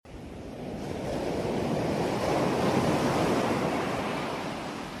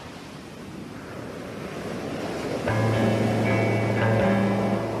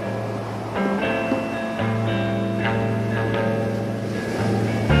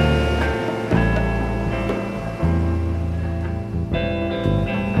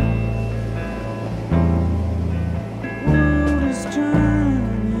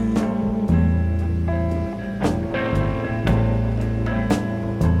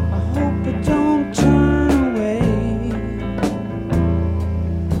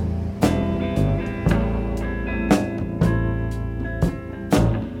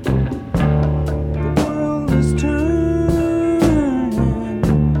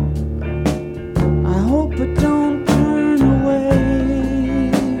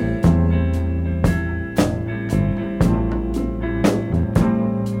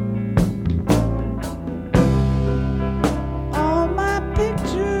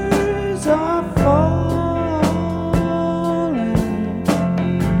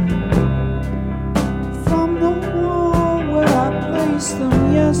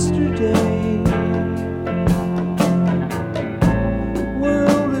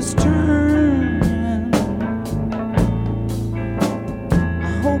is turning,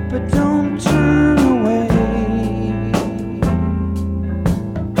 I hope it don't turn away.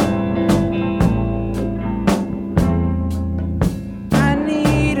 I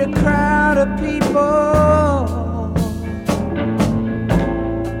need a crowd of people,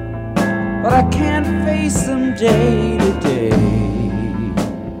 but I can't face them day to day.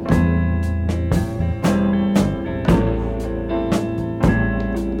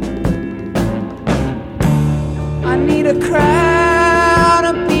 I need a crowd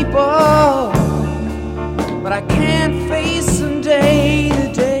of people, but I can't face them day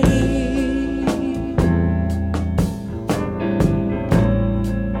to day.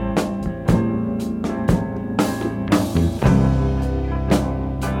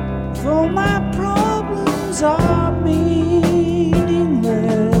 Though my problems are meaningless,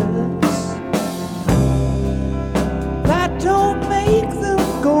 that don't make them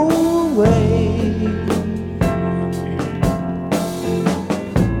go away.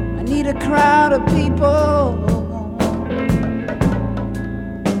 I need a crowd of people,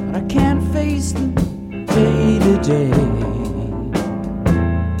 but I can't face them day to day.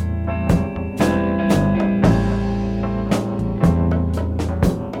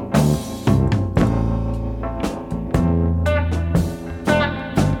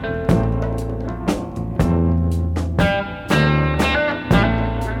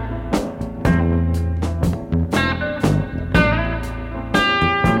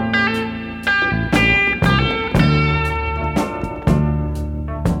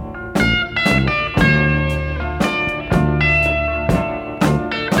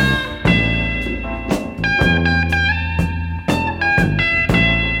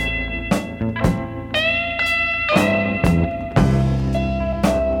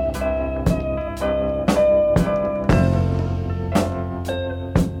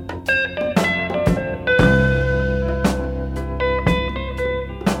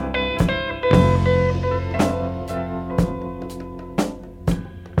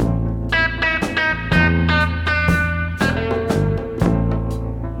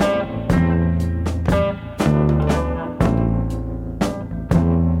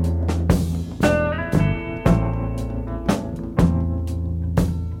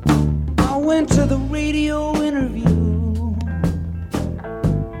 To the radio interview,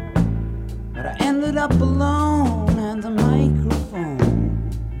 but I ended up alone at the microphone.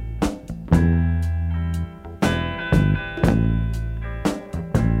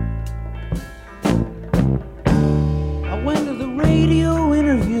 I went to the radio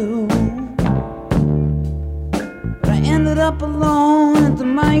interview, but I ended up alone at the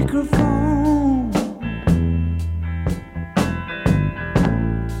microphone.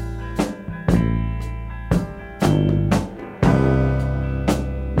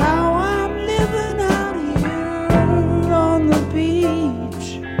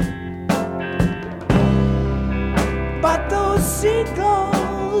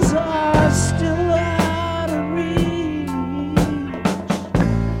 Seagulls are still out of reach.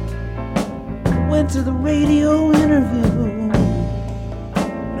 Went to the radio interview,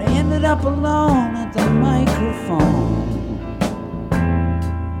 but I ended up alone at the microphone.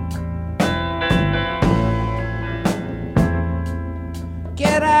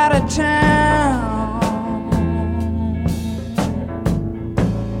 Get out of town,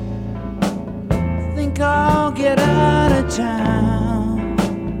 I think I'll get out of town.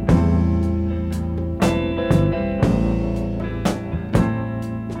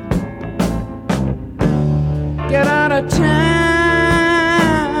 Get out of town,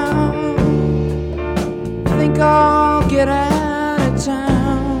 I think I'll get out of town.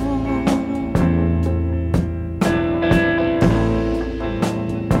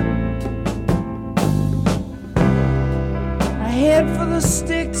 I head for the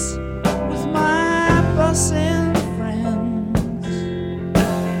sticks with my bussin' friends.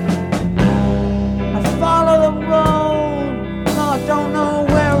 I follow the road, no, I don't know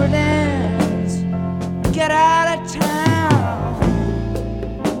where it ends. Get out of town,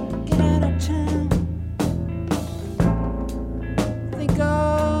 get out of town, I think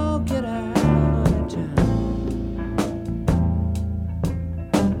I'll get out of town.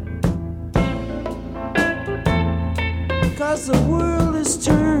 'Cause the world is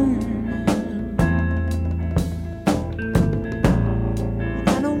turning,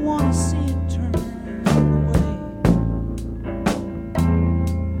 I don't wanna see it turn away.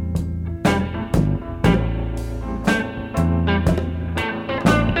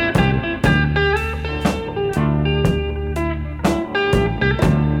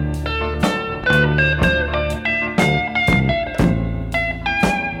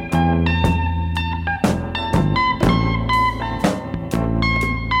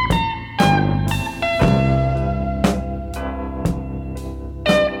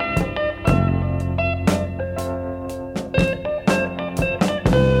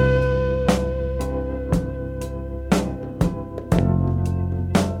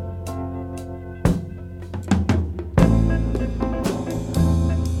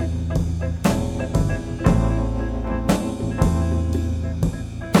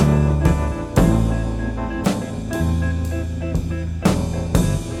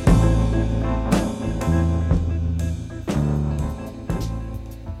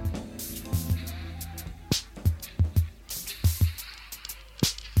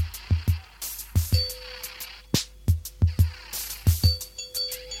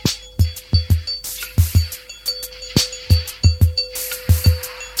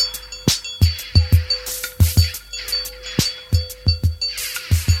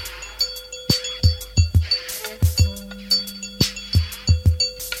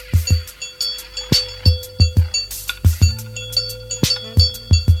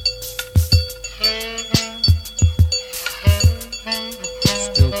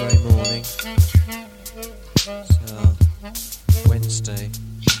 cold grey morning. It's Wednesday.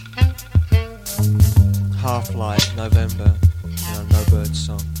 Half light, November. No bird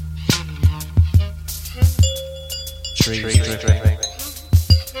song. Trees dripping.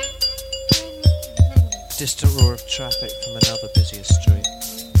 Distant roar of traffic from another busier street.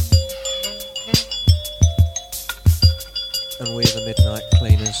 And we're the midnight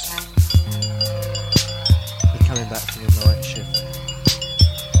cleaners. We're coming back from the night shift.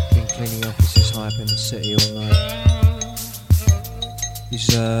 Been cleaning offices high up in the city all night.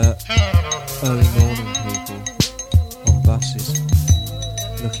 These early morning people on buses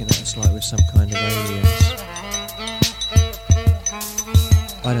looking at us like we're some kind of aliens.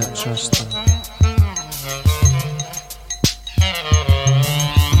 I don't trust them.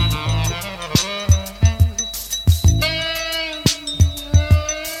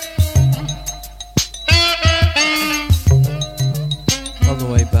 On the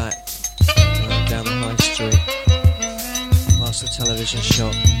way back, down the high street, past the television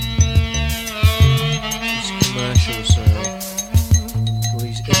shop, these commercials, all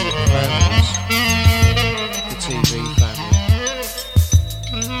these idiot families, the TV family,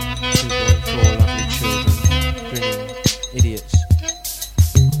 2.4 lovely children, grinning idiots,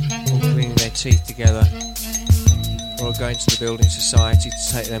 all cleaning their teeth together, or going to the building society to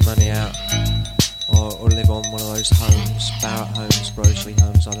take their money out. Or live on one of those homes, Barrett homes, Broseley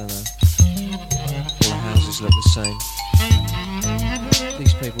homes, I don't know. All the houses look the same.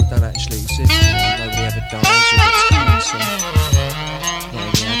 These people don't actually exist, nobody ever dies or gets cancer. Not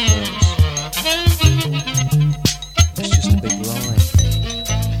in the adverts. It's just a big lie.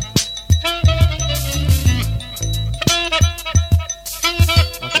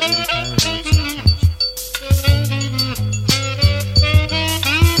 I get really paranoid sometimes.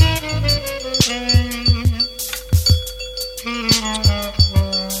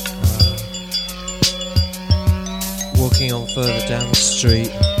 Walking on further down the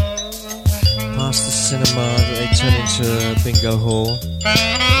street, past the cinema that they turn into a bingo hall.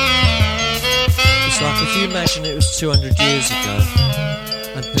 It's like if you imagine it was 200 years ago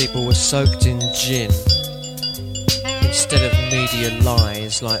and people were soaked in gin instead of media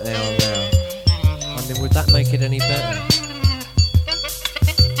lies like they are now. I mean, would that make it any better?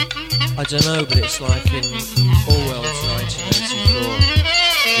 I don't know, but it's like in Orwell's 1984.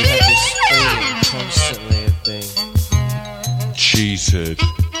 You have this feeling constantly of being cheated.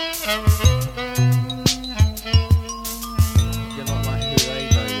 You're not like who they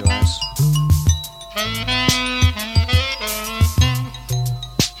know you as.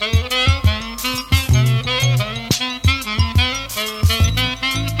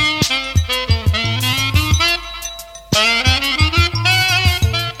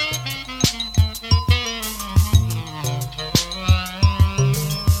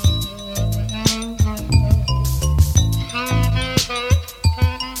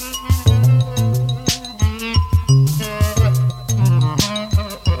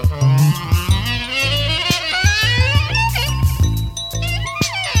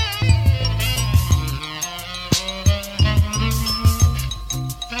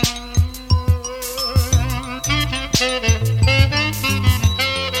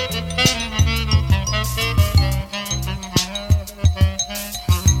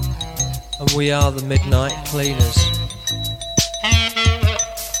 We are the midnight cleaners.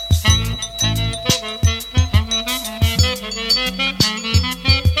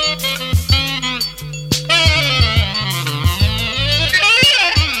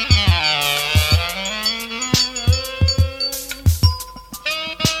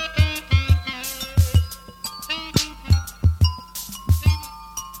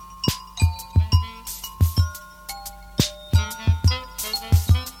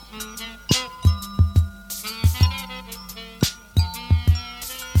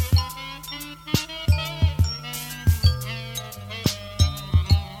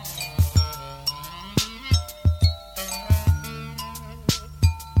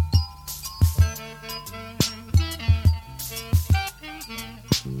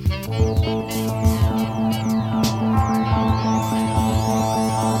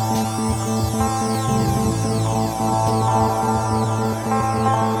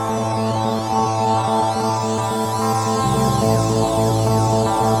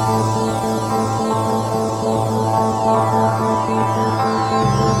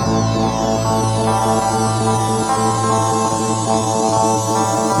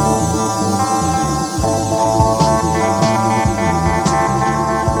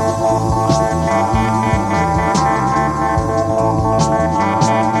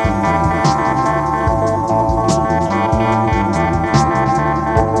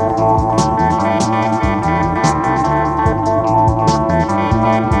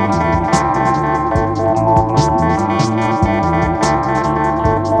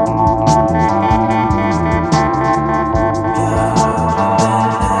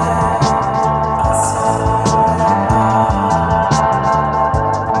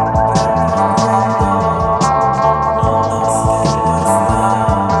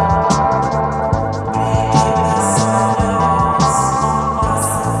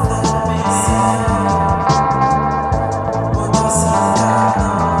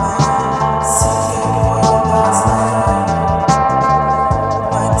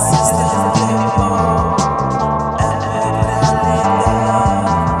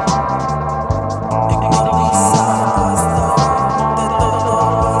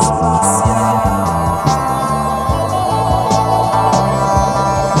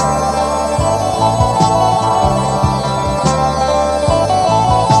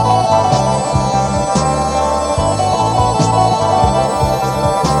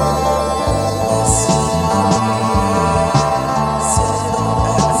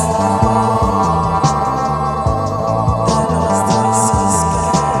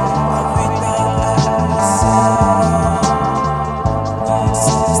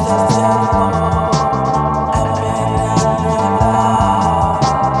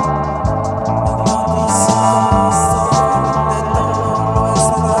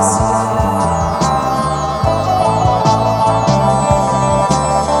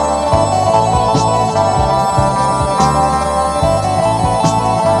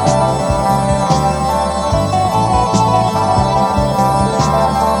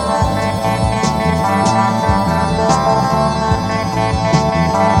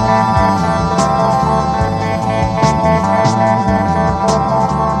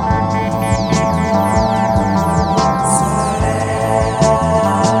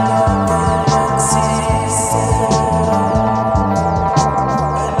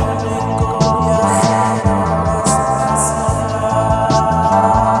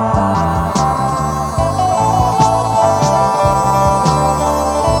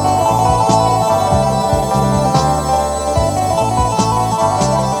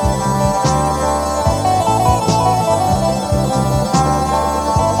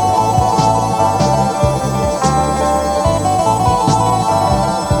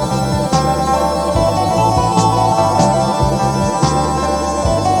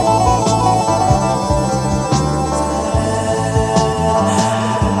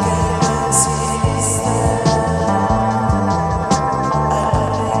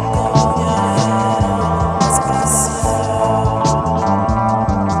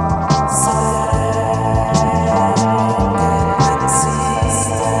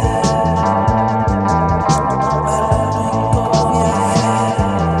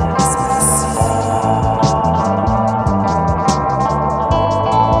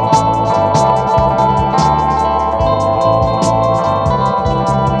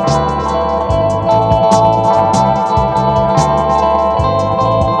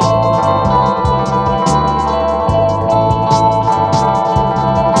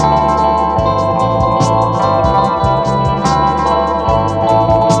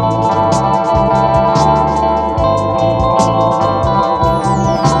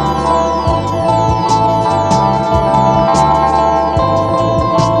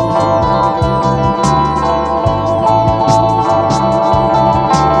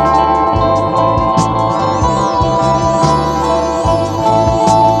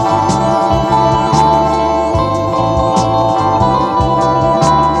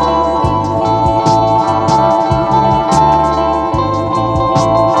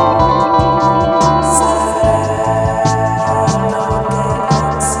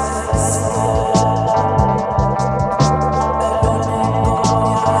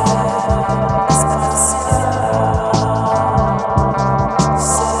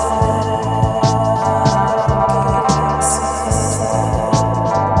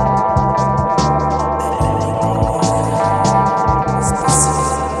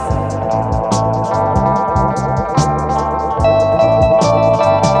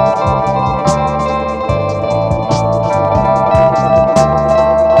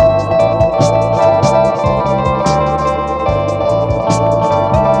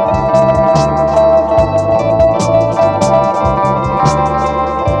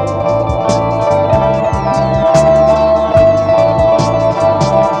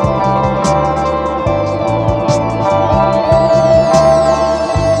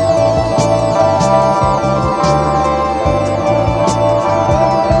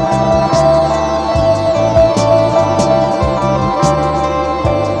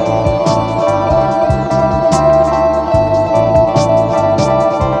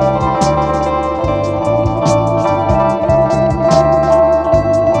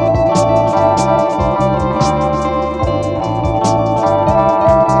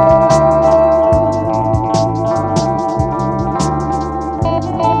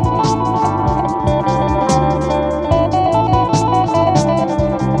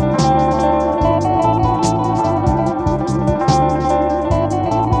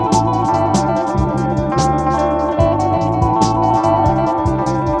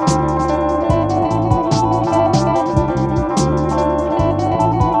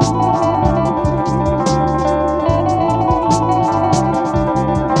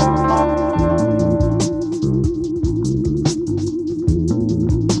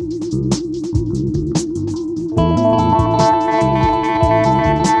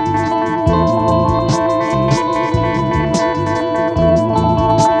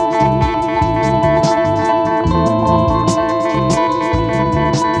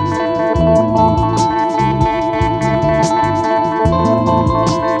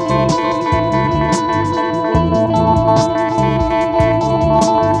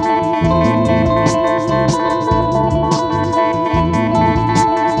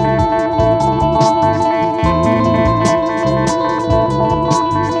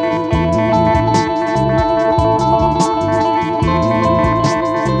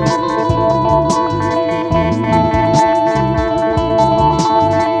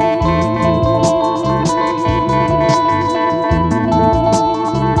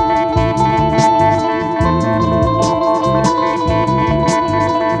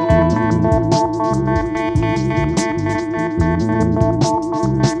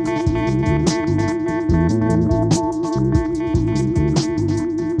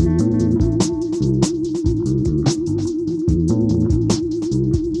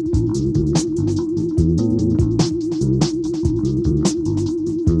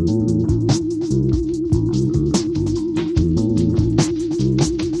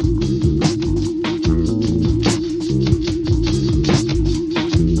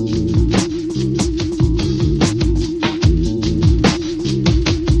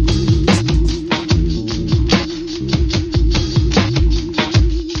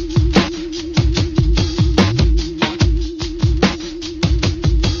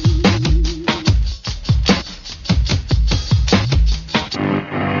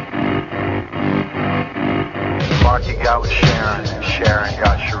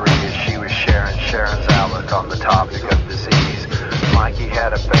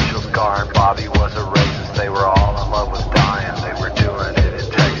 car and Bobby was a racist. They were all in love with dying, they were doing it in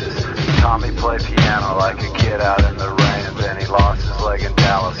Texas. Tommy played piano like a kid out in the rain, and then he lost his leg in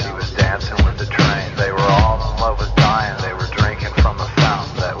Dallas, he was dancing with the train. They were all in love with dying, they were drinking from a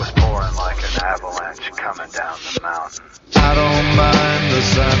fountain that was pouring like an avalanche coming down the mountain. I don't mind the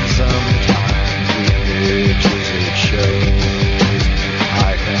sun sometimes, the images it shows.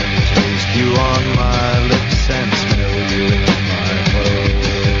 I can taste you on my lips and smell you in my clothes.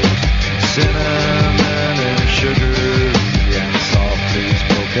 Cinnamon and sugar and softly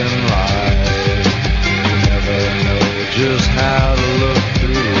spoken lies. You never know just how to look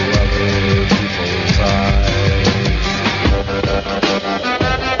through other people's eyes.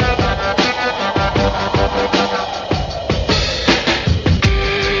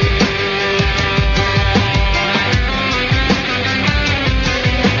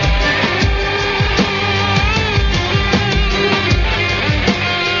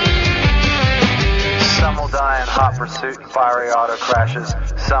 Hot pursuit and fiery auto crashes.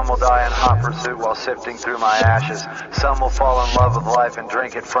 Some will die in hot pursuit while sifting through my ashes. Some will fall in love with life and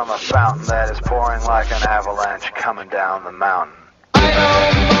drink it from a fountain that is pouring like an avalanche coming down the mountain. I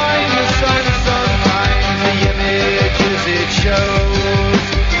don't mind the sun sometimes, the images it shows.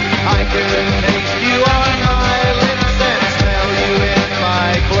 I can taste you on my lips and smell you in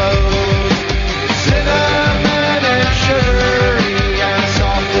my clothes. Cinnamon and sugary and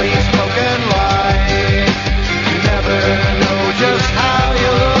softly spoken lies. Never know just how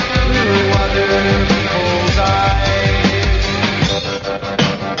you look through other people's eyes.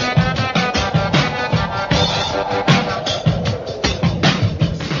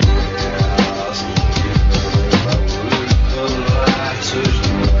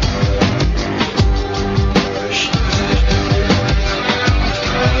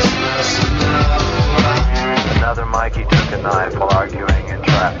 Another Mikey took a knife while arguing in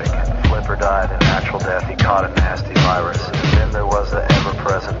traffic. Flipper died a natural death, he caught a nasty virus. And then there was the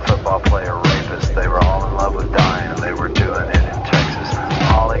ever-present football player rapist. They were all in love with dying, and they were doing it in Texas.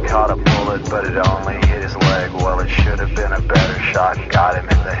 Ollie caught a bullet, but it only hit his leg. Well, it should have been a better shot, got him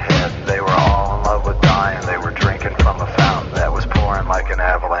in the head. They were all in love with dying, they were drinking from a fountain that was pouring like an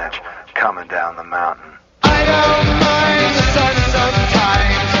avalanche coming down the mountain. I don't mind the sun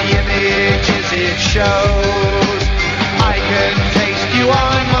sometimes, the images it shows. I can taste you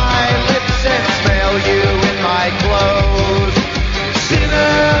on my lips and smell you in my clothes.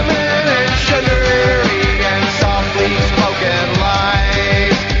 Cinnamon and sugary and softly spoken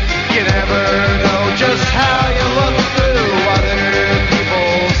lies. You never know just how you look through other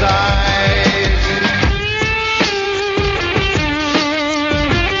people's eyes.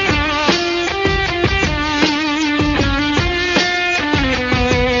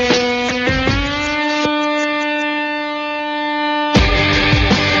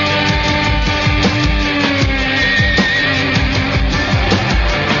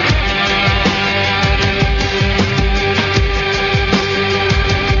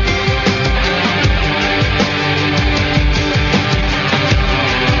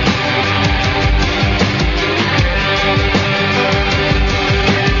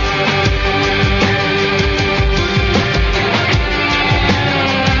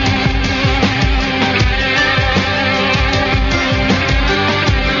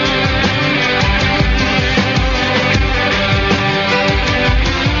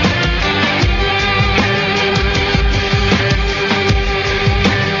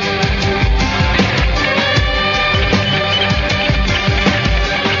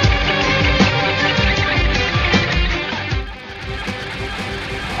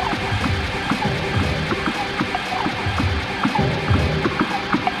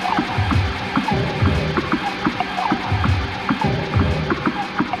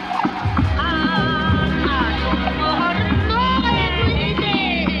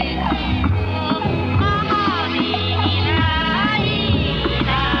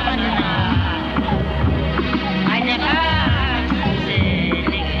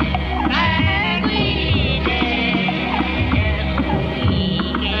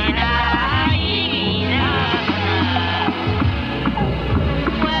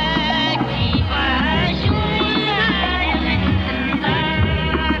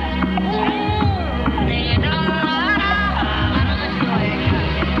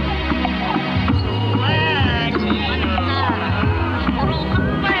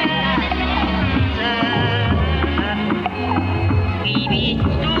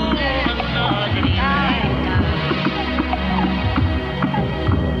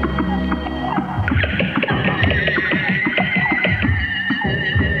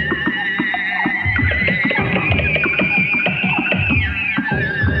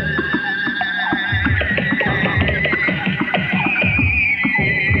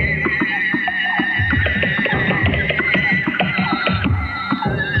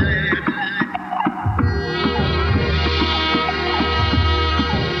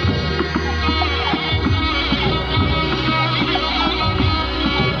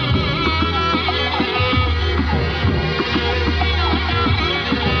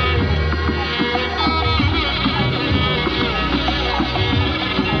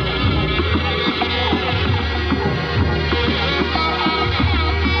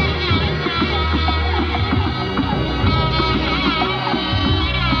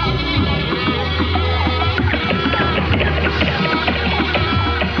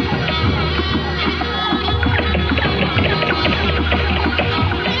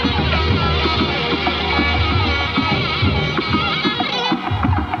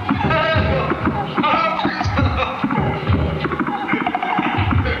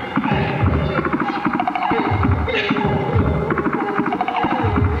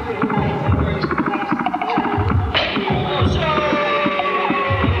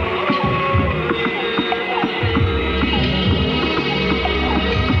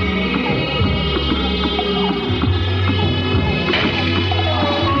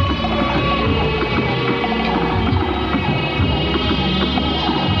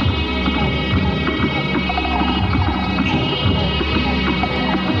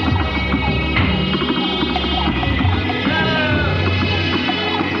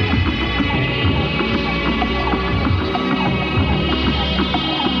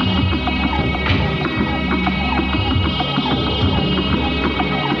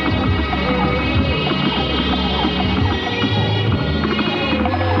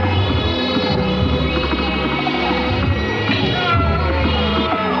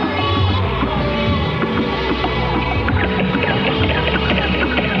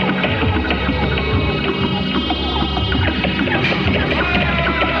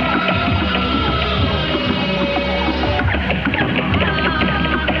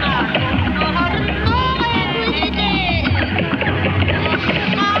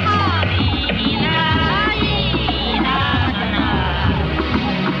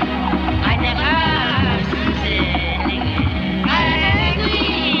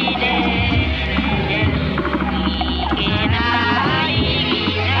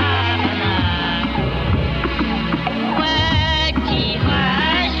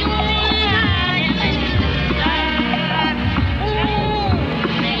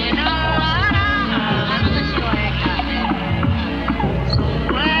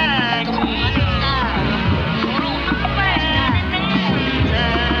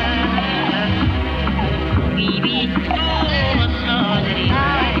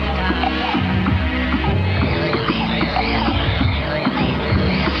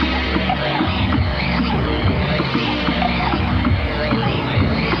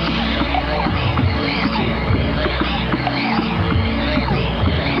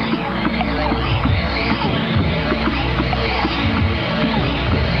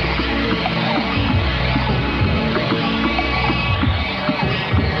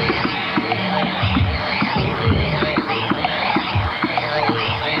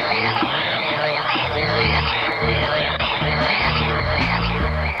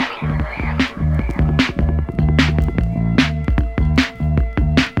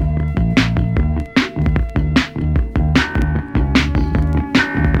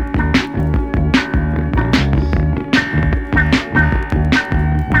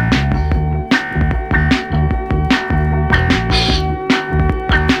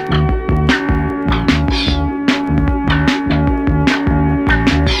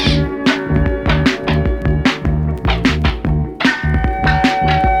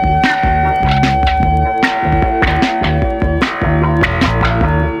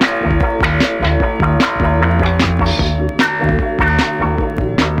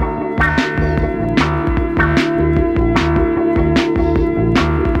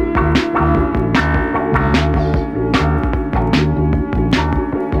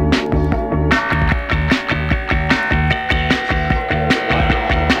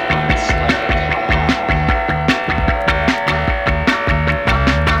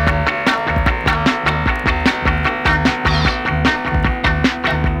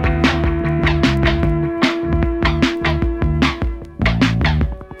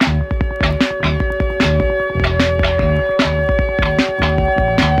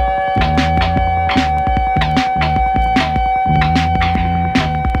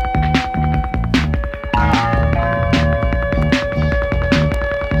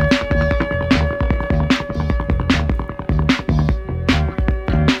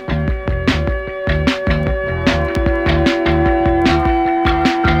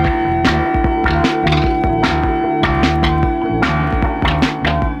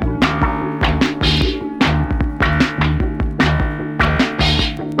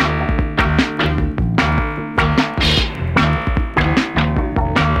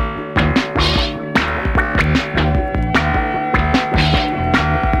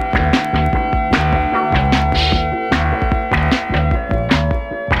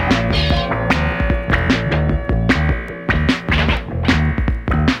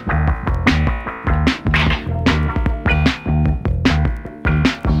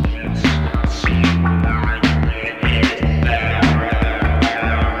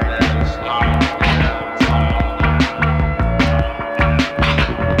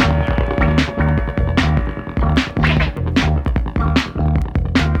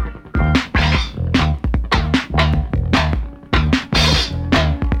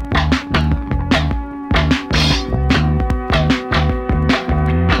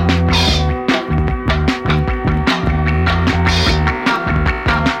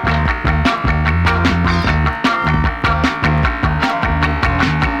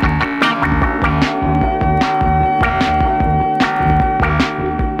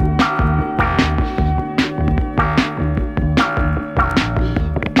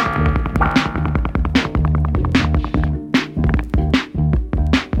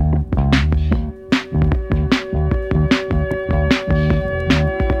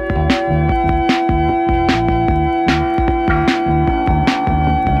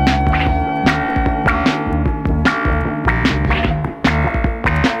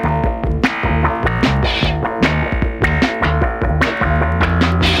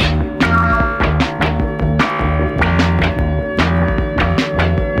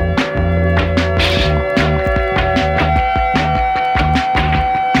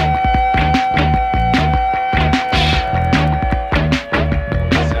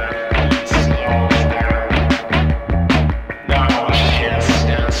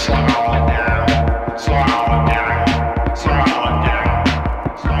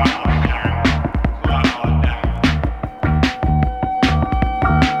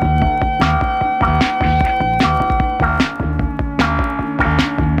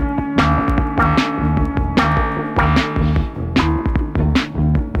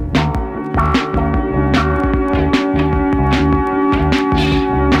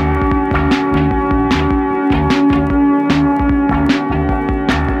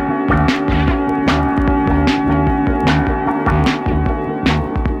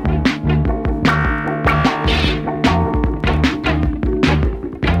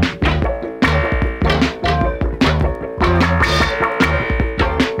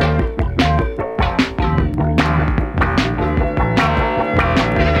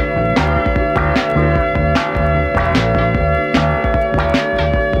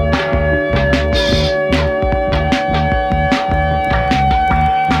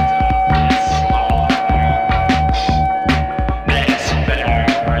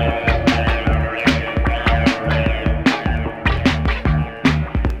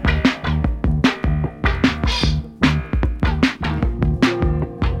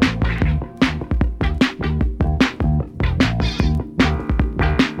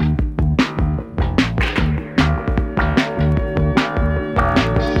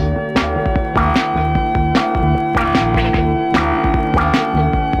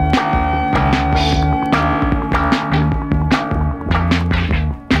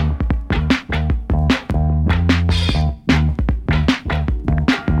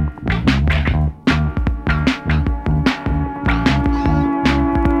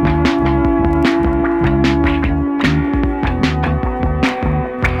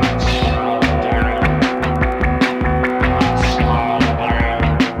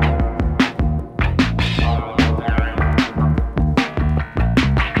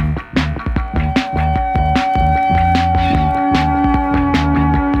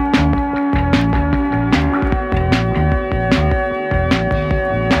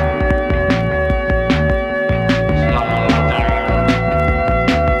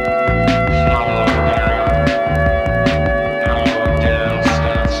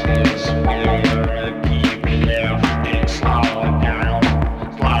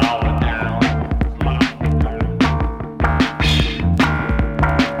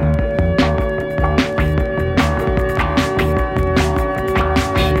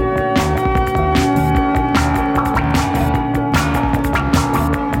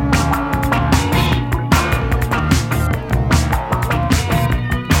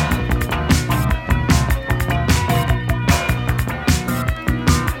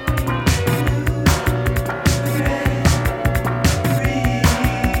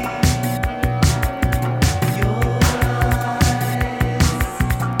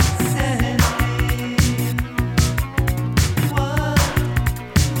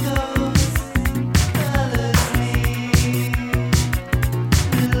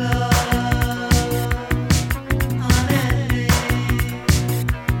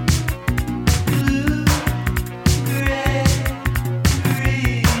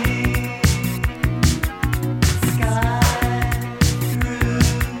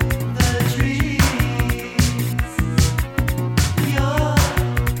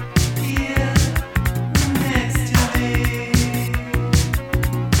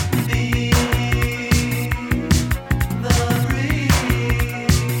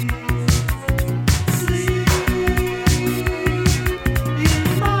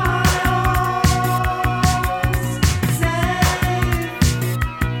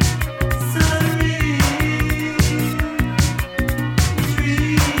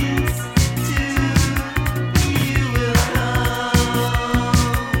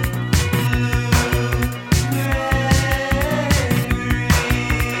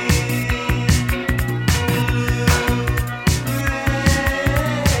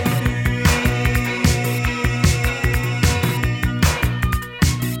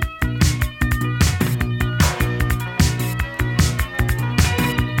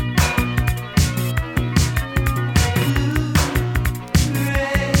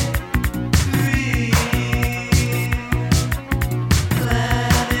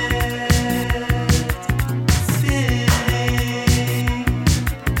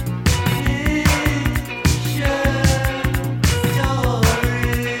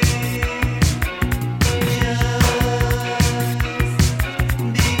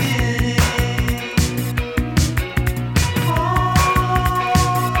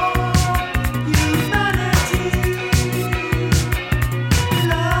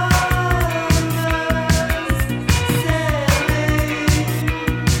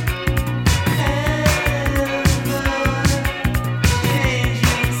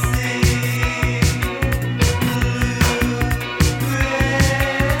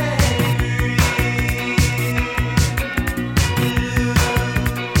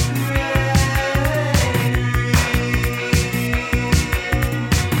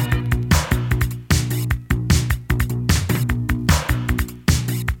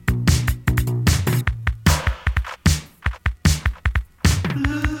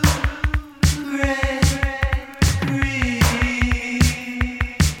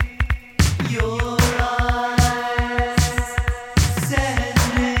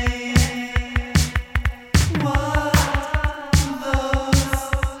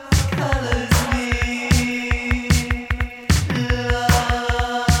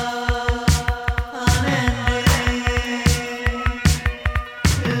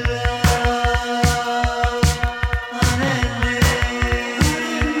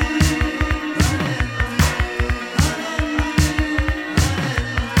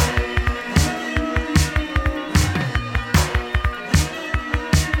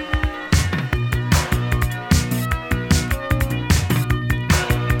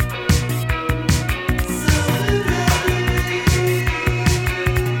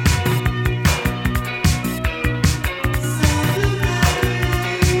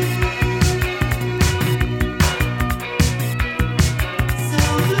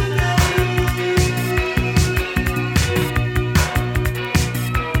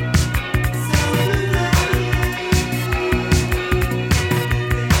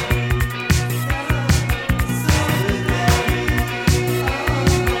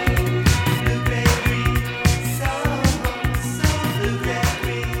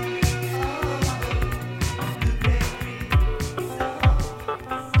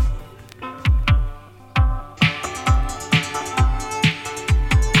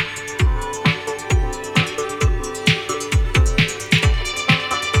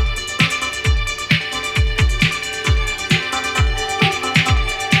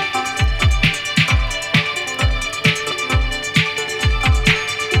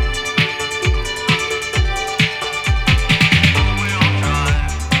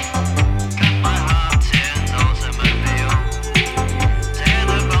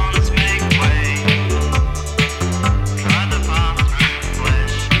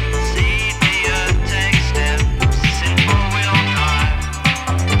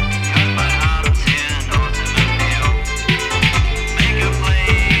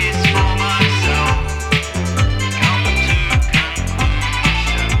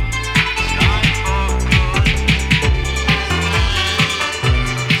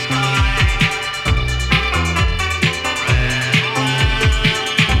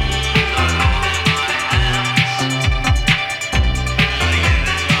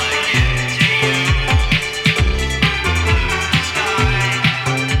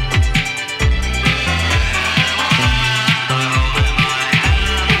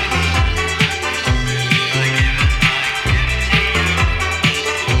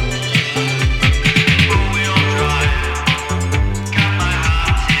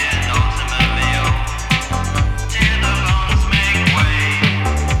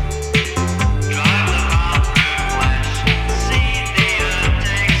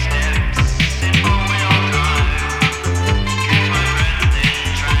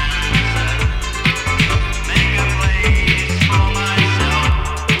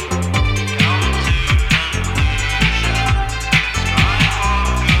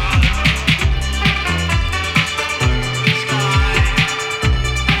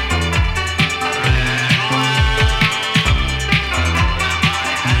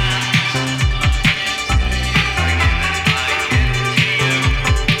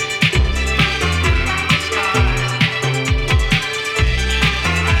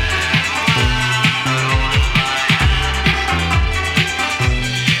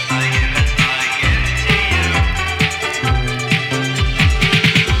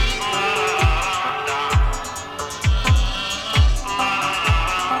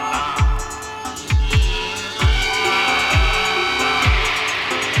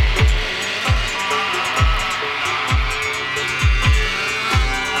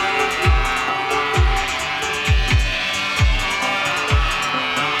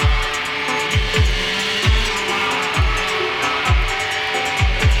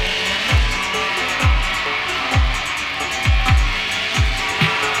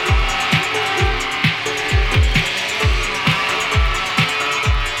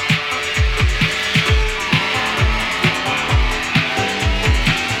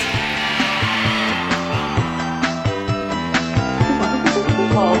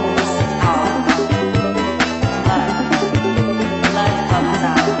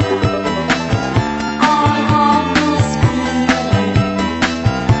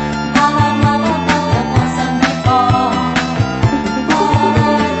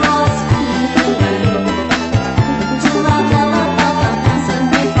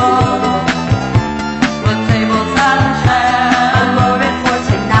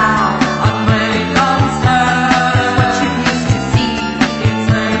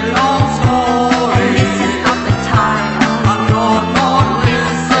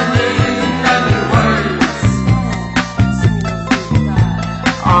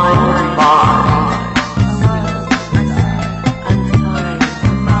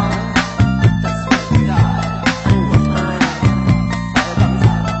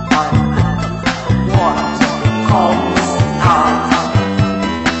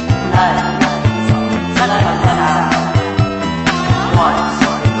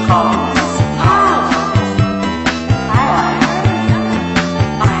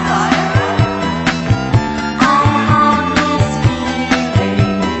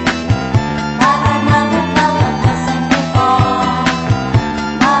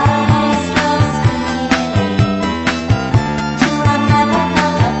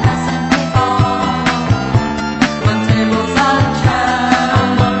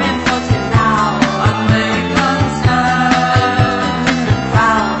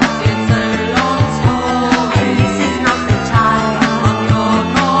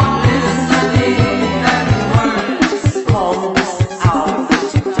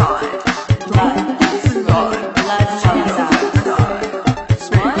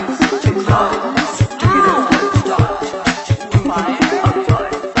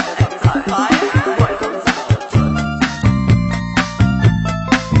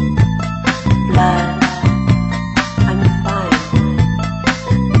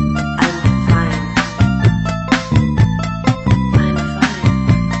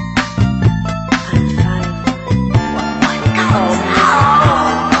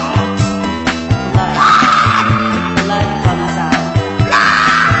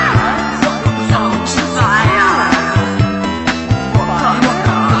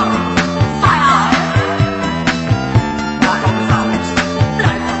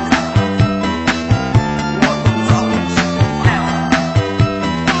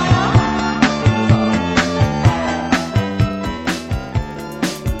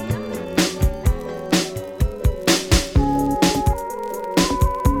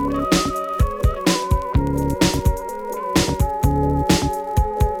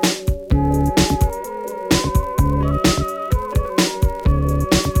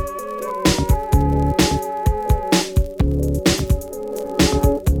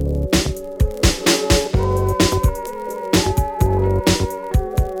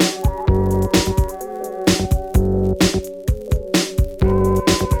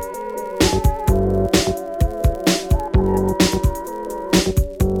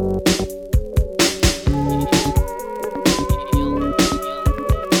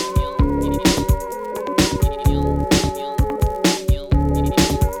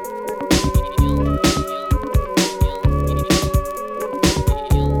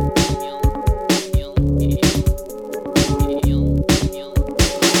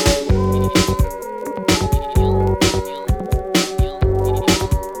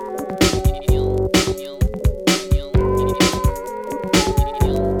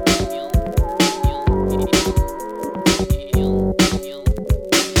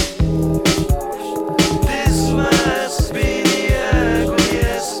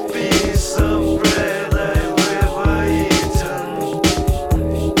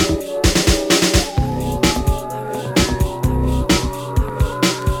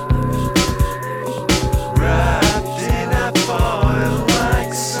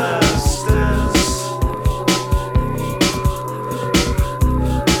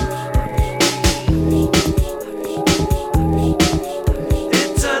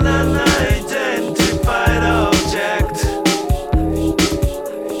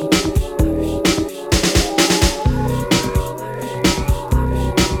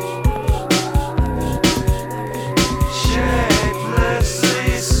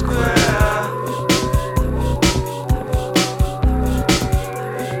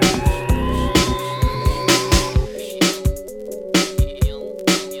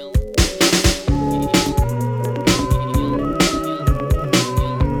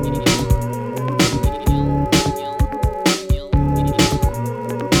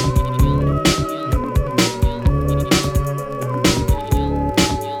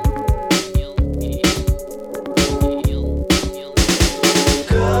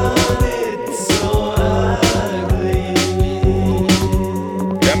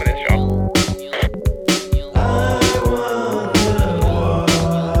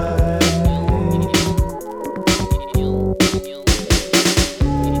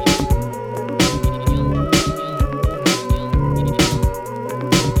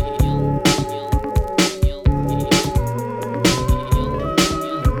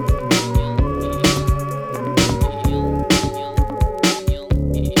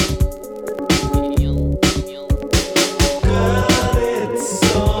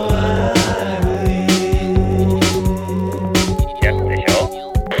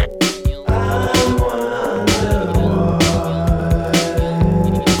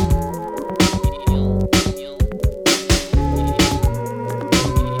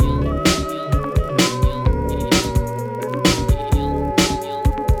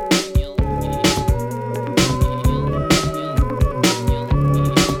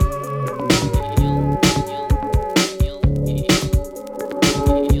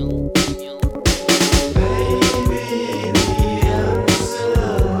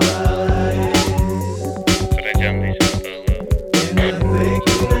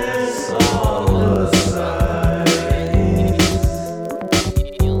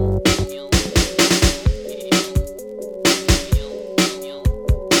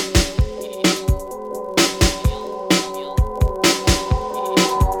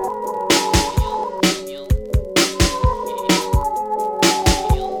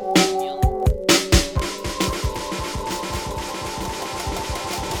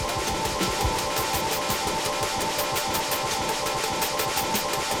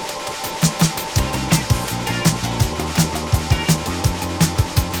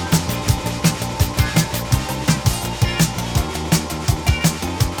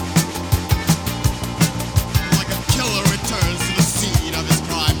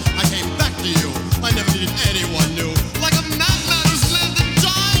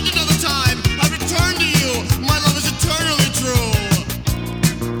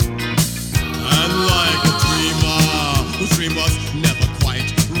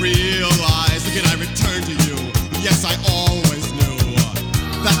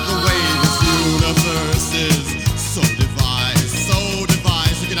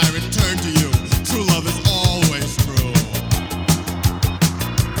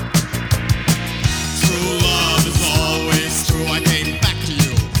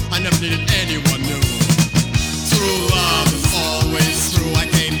 needed anyone new. True love is always true. I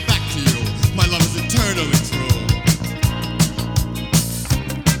came back to you. My love is eternally true.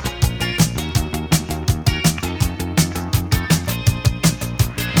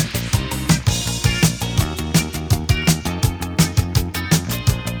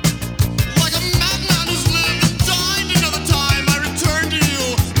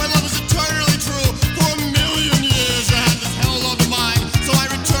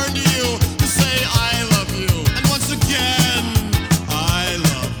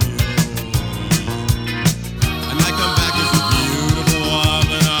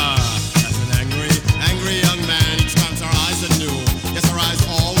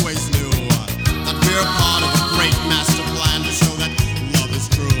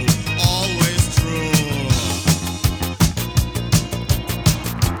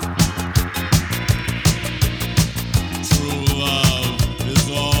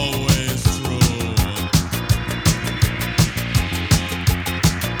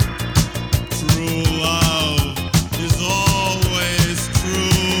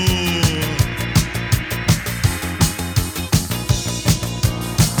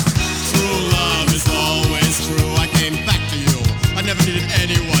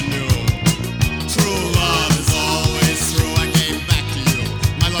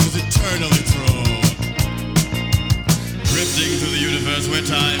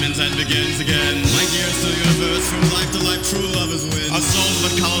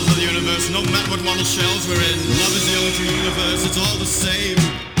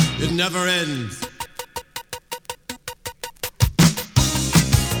 Never ends.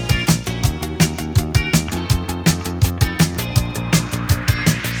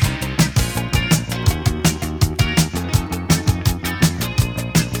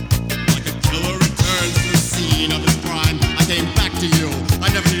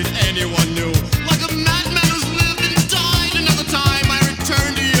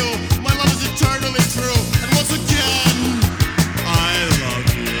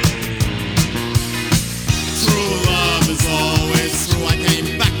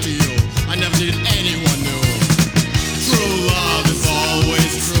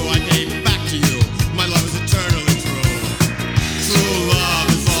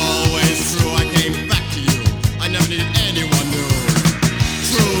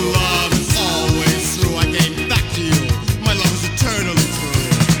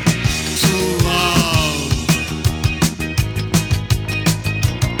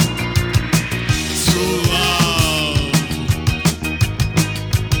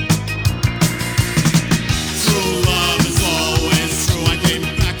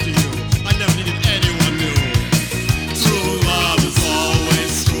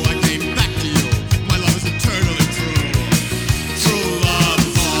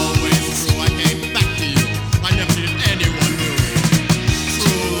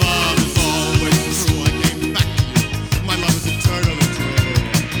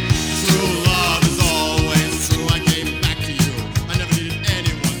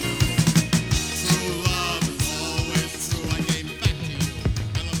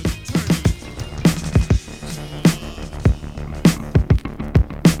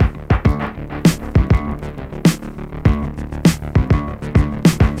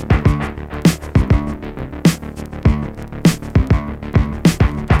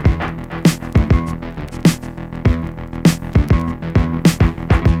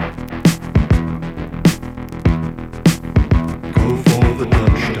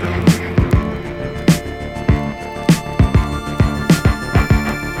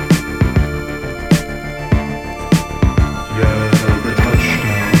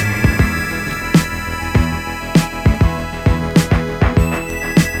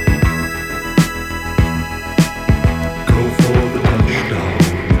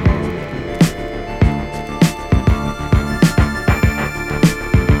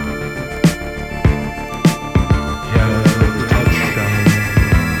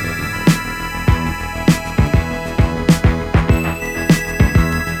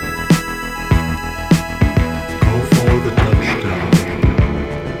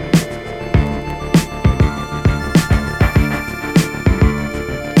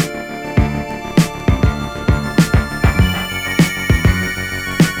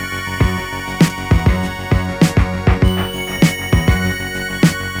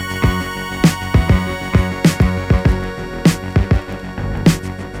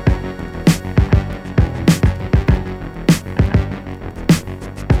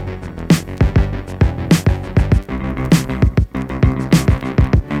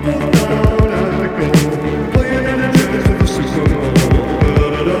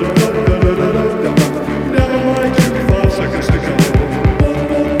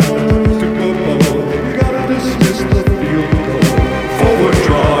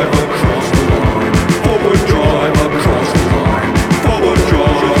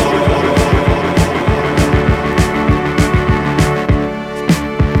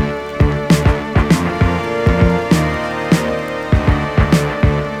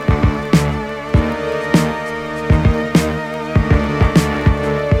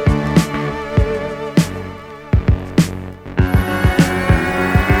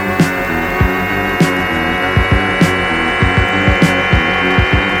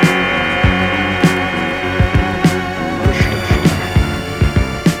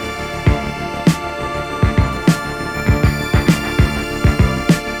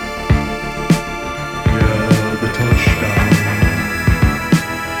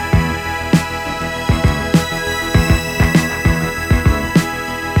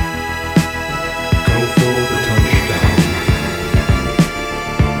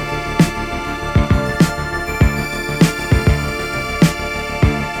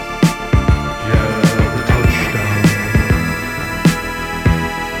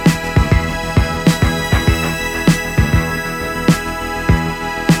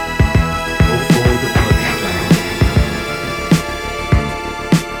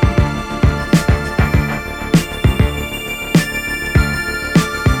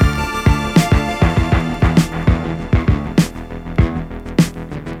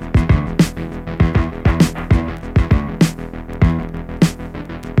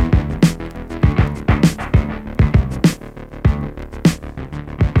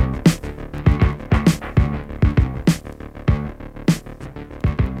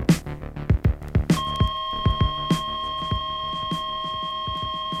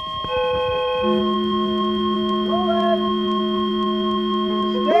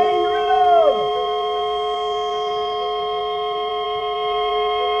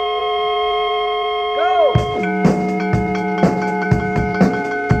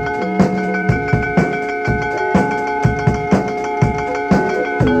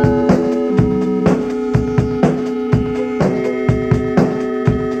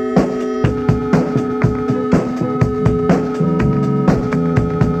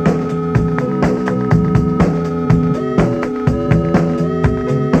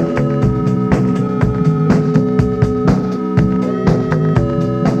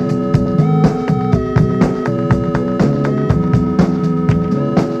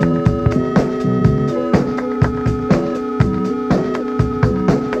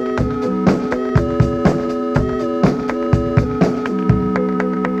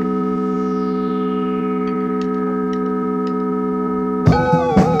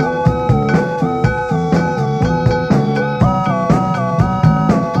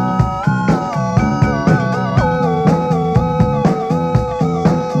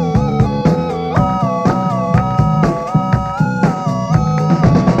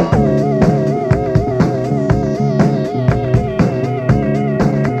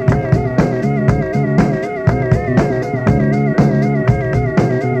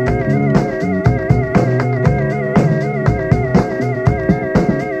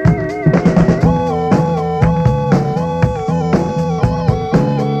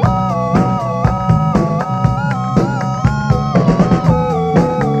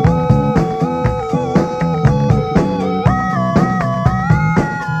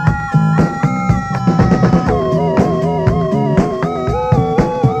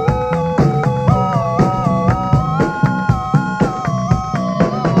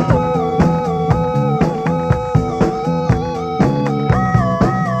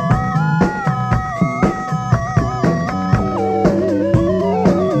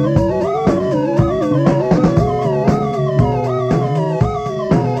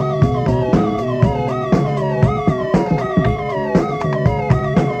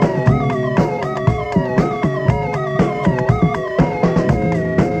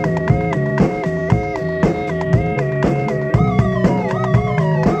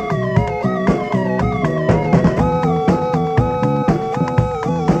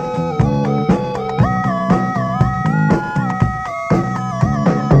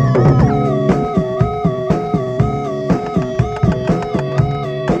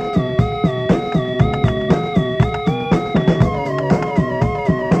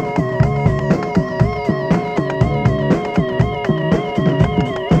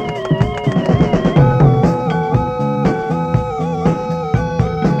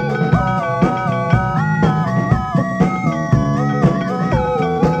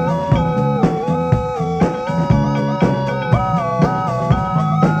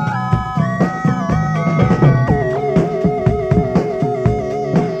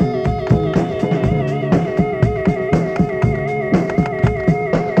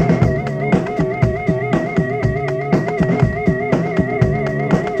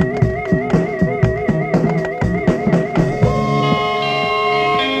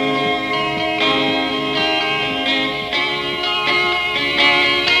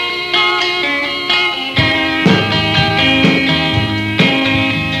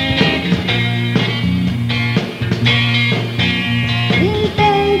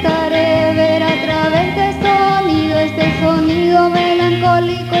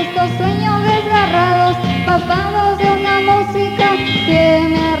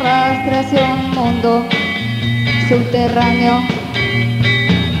 mundo subterráneo,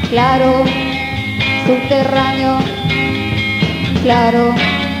 claro, subterráneo, claro.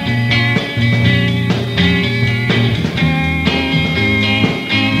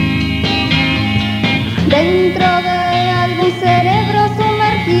 Dentro de algún cerebro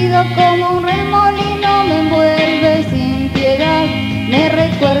sumergido como un remolino me envuelve sin piedad, me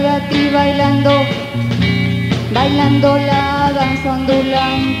recuerda a ti bailando, bailando la danza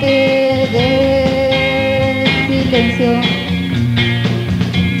ondulante del silencio,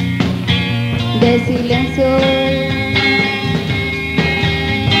 del silencio,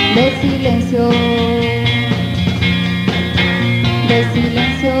 del silencio, del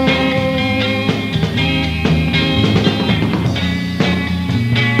silencio.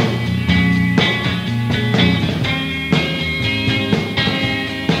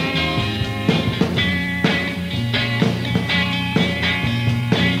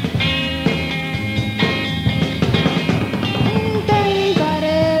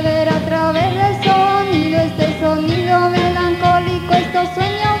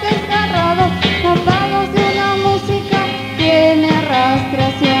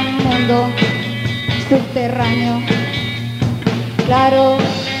 Subterráneo, claro,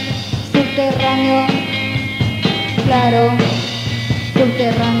 subterráneo, claro,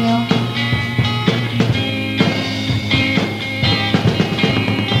 subterráneo.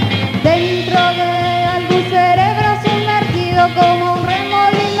 Dentro de algún cerebro sumergido como un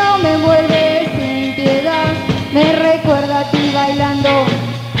remolino me envuelve sin piedad, me recuerda a ti bailando,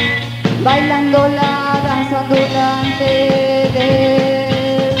 bailando la danza ondulante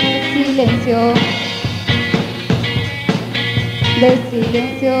del silencio. Del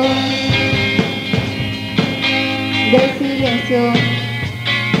silencio, del silencio,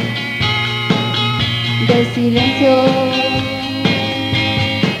 del silencio.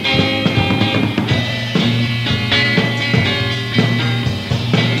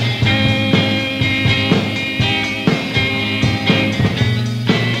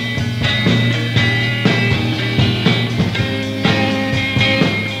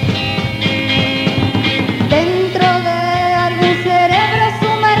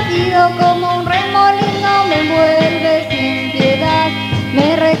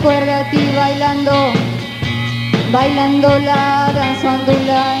 Recuerda a ti bailando, bailando la danza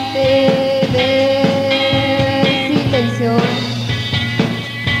ondulante del silencio,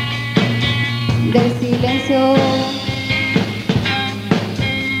 del silencio,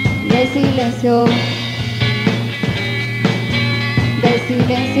 del silencio, del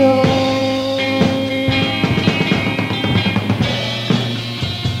silencio.